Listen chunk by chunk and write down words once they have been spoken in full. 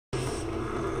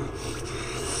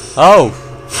Oh,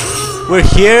 we're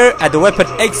here at the Weapon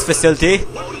X facility.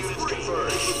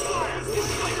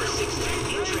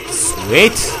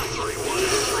 Sweet.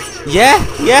 Yeah.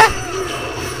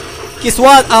 Guess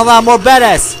what? I'm a lot more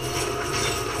badass.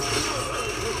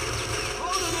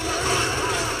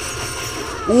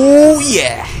 Oh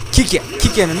yeah, kick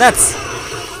you in the nuts.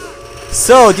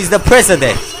 So this is the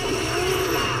president.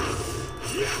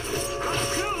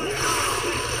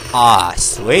 Ah,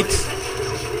 sweet.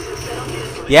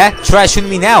 Yeah, try shooting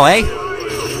me now, eh?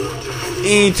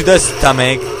 Into the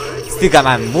stomach. Still got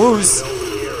my moves.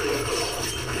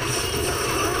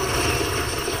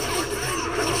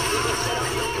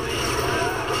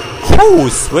 Oh,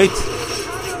 sweet.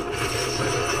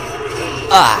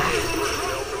 Ah.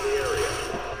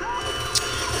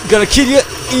 Gonna kill you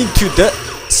into the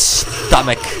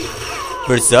stomach.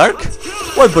 Berserk?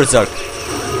 What berserk?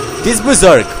 This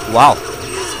berserk. Wow.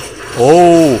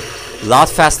 Oh, a lot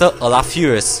faster, a lot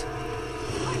furious.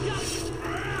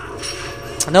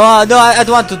 No, I don't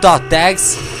want to dot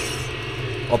tags.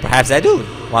 Or perhaps I do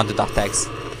want to dot tags.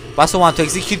 But I also want to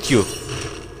execute you.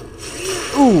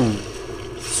 Ooh,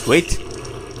 sweet.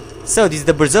 So this is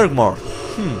the berserk mode.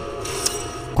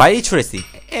 Quite interesting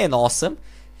and awesome.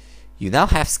 You now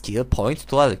have skill points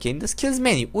to allocate in the skills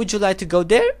menu. Would you like to go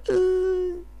there?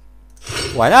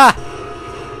 Why not?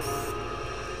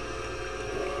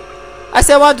 I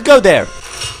said I want to go there.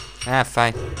 Ah,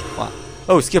 fine. Wow.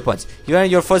 Oh, skill points. You earn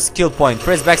your first skill point.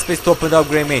 Press backspace to open the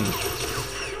upgrade menu.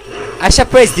 I shall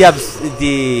press the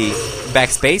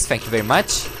backspace. Thank you very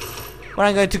much. But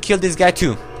I'm going to kill this guy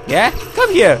too. Yeah?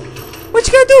 Come here. What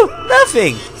you gonna do?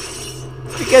 Nothing.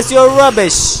 Because you're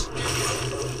rubbish.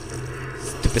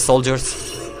 Stupid soldiers.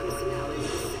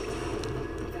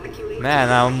 Man,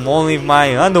 I'm only in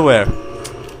my underwear.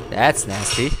 That's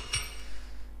nasty.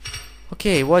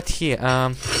 Okay, what here?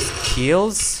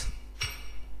 Skills.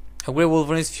 Upgrade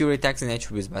Wolverine's fury attacks and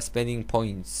attributes by spending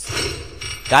points.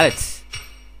 Got it.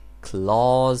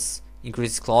 Claws.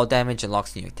 Increases claw damage and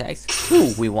locks new attacks.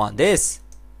 Ooh, we want this.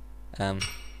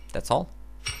 That's all.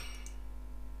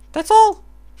 That's all.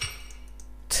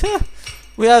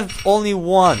 We have only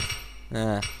one.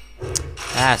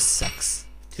 That sucks.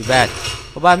 Too bad.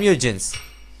 What about mutagens?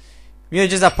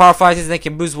 Mutagens are power fighters that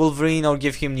can boost Wolverine or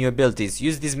give him new abilities.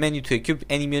 Use this menu to equip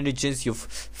any mutagens you've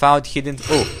found hidden.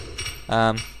 Oh,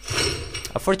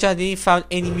 unfortunately, I didn't found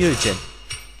any mutagen.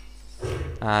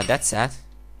 That's sad.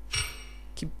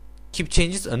 Keep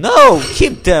changes. Oh, no,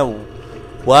 keep them.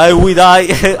 Why would I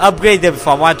upgrade them if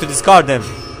I want to discard them?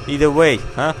 Either way,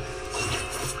 huh?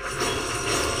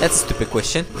 That's a stupid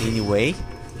question. Anyway,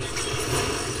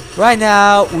 right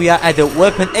now we are at the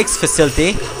Weapon X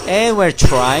facility and we're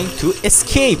trying to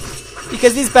escape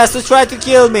because these bastards tried to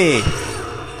kill me.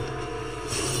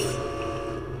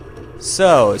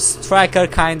 So Striker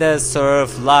kinda sort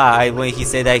of lied when he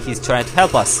said that he's trying to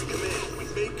help us.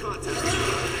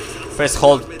 First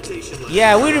hold.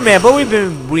 Yeah, we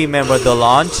remember the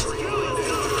launch.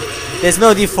 There's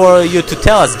no need for you to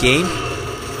tell us, game.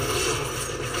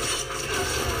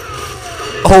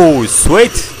 Oh,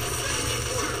 sweet.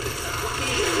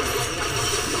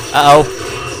 Uh-oh.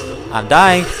 I'm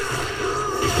dying.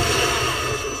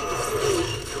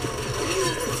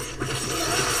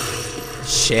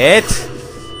 Shit.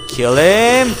 Kill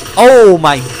him. Oh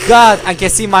my god, I can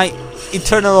see my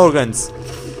internal organs.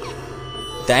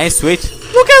 Dang, sweet.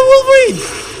 Look at Wolverine.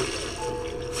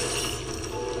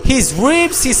 His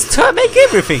ribs, his stomach,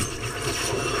 everything.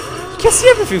 You can see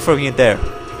everything from in there.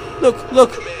 Look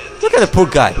at the poor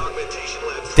guy.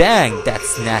 Dang,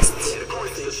 that's nasty.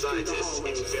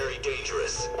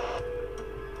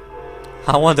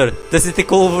 I wonder, does it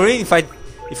tickle Wolverine if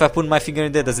I put my finger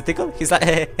in there? Does it tickle? He's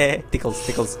like, tickles.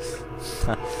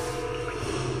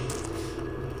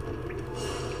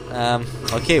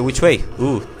 Okay, which way?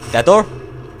 Ooh, that door?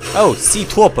 Oh, C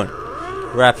to open.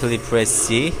 Rapidly press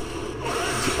C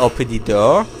to open the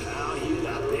door.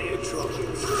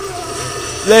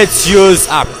 Let's use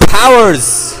our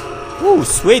powers. Ooh,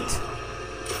 sweet.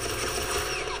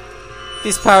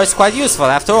 This power is quite useful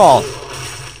after all.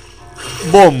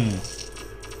 Boom.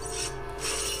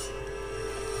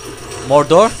 More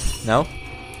door? No.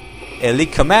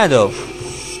 Elite Commando.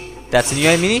 That's a new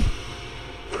enemy?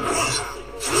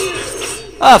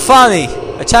 Ah, funny.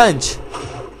 A challenge.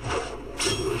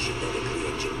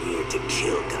 To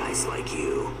kill guys like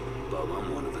you, but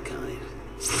I'm one of a kind.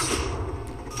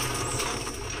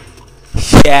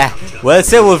 Yeah, well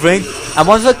said, Wolverine. I'm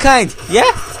one of a kind. Yeah?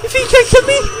 You think you can kill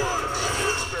me?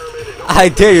 I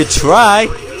dare you try.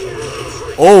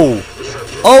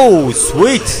 Oh,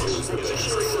 sweet.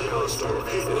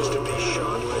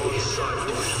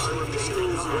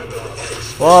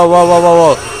 Whoa, whoa, whoa,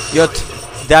 whoa, whoa.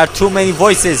 There are too many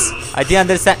voices. I didn't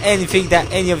understand anything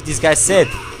that any of these guys said.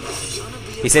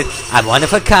 He said, I'm one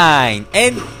of a kind.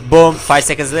 And boom, 5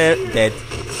 seconds later, dead.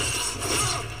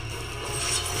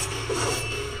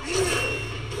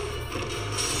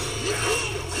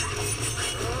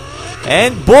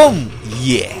 And boom!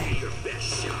 Yeah!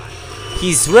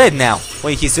 He's red now.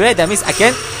 When he's red, that means I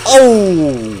can...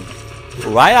 Oh!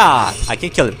 Right on! I can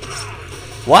kill him.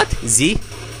 What? Z?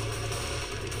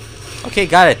 Okay,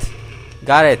 got it.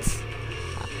 Got it.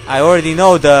 I already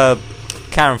know the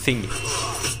Karen thing.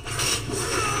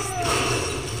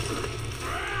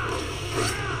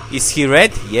 Is he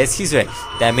red? Yes, he's red.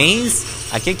 That means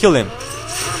I can kill him.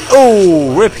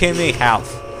 Oh! Rip him in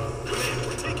half.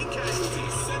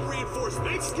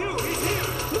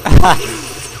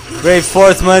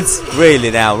 Reinforcements?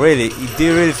 Really now? Really? Do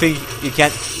you really think you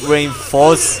can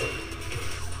reinforce?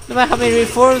 No matter how many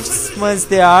reinforcements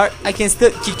there are, I can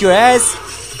still kick your ass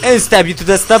and stab you to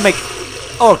the stomach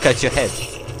or cut your head.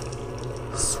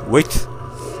 Sweet.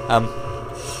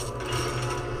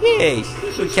 Yay!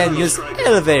 We can use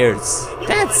elevators.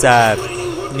 That's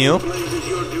new.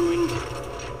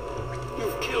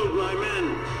 You've killed my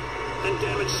men and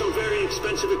damaged some very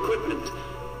expensive equipment.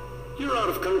 You're out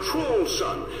of control,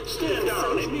 son. Stand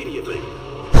down immediately.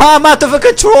 I'm out of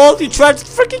control. You tried to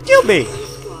freaking kill me.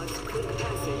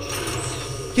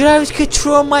 You're out of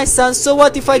control, my son. So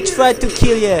what if I tried to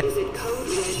kill you?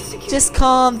 Just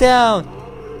calm down.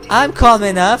 I'm calm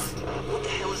enough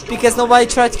because nobody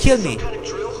tried to kill me.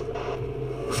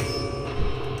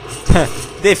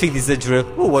 They think this is a drill.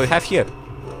 Ooh, what we have here?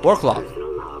 Work log.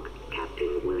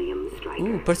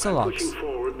 Ooh, personal logs. Pushing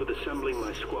forward with assembling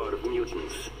my squad of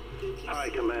mutants. High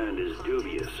command is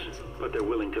dubious, but they're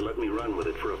willing to let me run with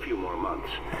it for a few more months.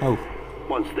 Oh.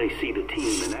 Once they see the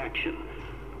team in action,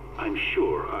 I'm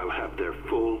sure I'll have their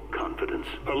full confidence.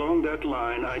 Along that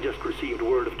line, I just received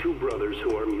word of 2 brothers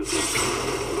who are mutants.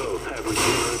 Both have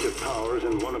regenerative powers,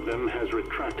 and one of them has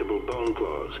retractable bone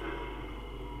claws.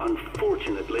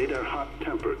 Unfortunately, they're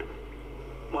hot-tempered.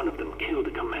 One of them killed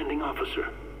a commanding officer.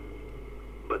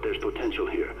 But there's potential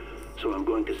here, so I'm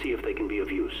going to see if they can be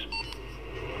of use.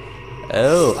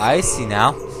 Oh, I see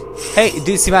now. Hey,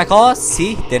 do you see my claws?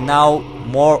 See, they're now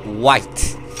more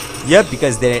white. Yep,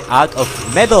 because they're out of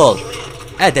metal.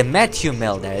 Adamantium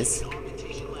metal, that is.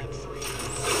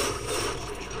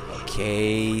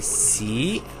 Okay,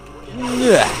 see.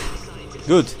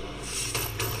 Good.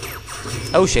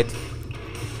 Oh shit.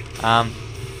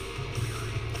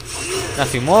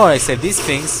 Nothing more except these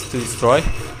things to destroy.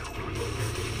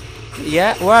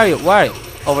 Yeah, where are you? Where are you?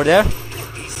 Over there?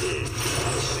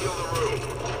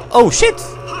 Oh shit!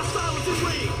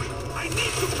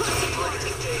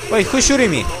 Wait, who's shooting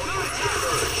me?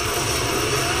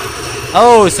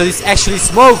 Oh, so it's actually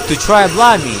smoke to try and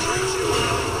blind me.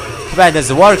 Too bad it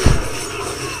doesn't work.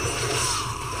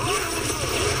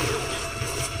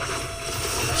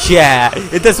 Yeah,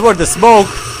 it does work, the smoke.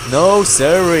 No,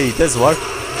 sorry, it does work.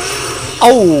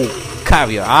 Oh,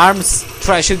 carry your arms.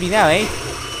 Try shoot me now, eh?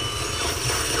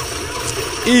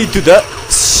 Into the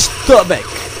stomach.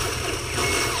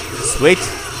 Sweet.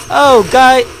 Oh,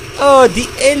 guy. Oh, the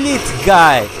elite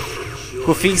guy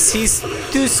who thinks he's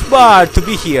too smart to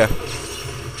be here.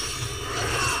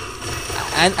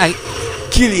 And I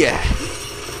kill ya.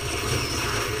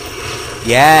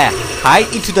 Yeah,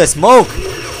 hide into the smoke.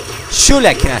 Surely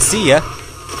I cannot see ya.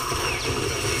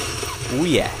 Oh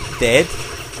yeah, dead.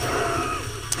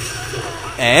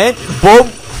 And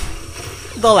boom,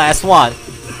 the last one.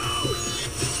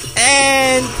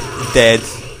 And dead.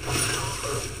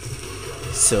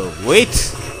 So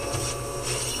wait.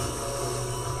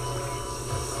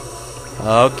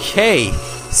 Okay,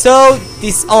 so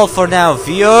this is all for now,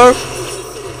 viewer.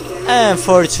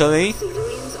 Unfortunately,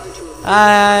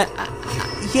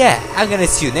 yeah, I'm gonna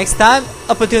see you next time.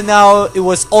 Up until now, it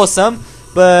was awesome,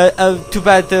 but too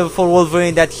bad for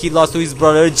Wolverine that he lost to his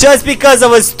brother just because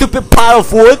of a stupid pile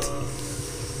of wood.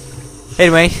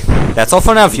 Anyway, that's all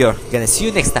for now, viewer. Gonna see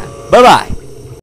you next time. Bye bye.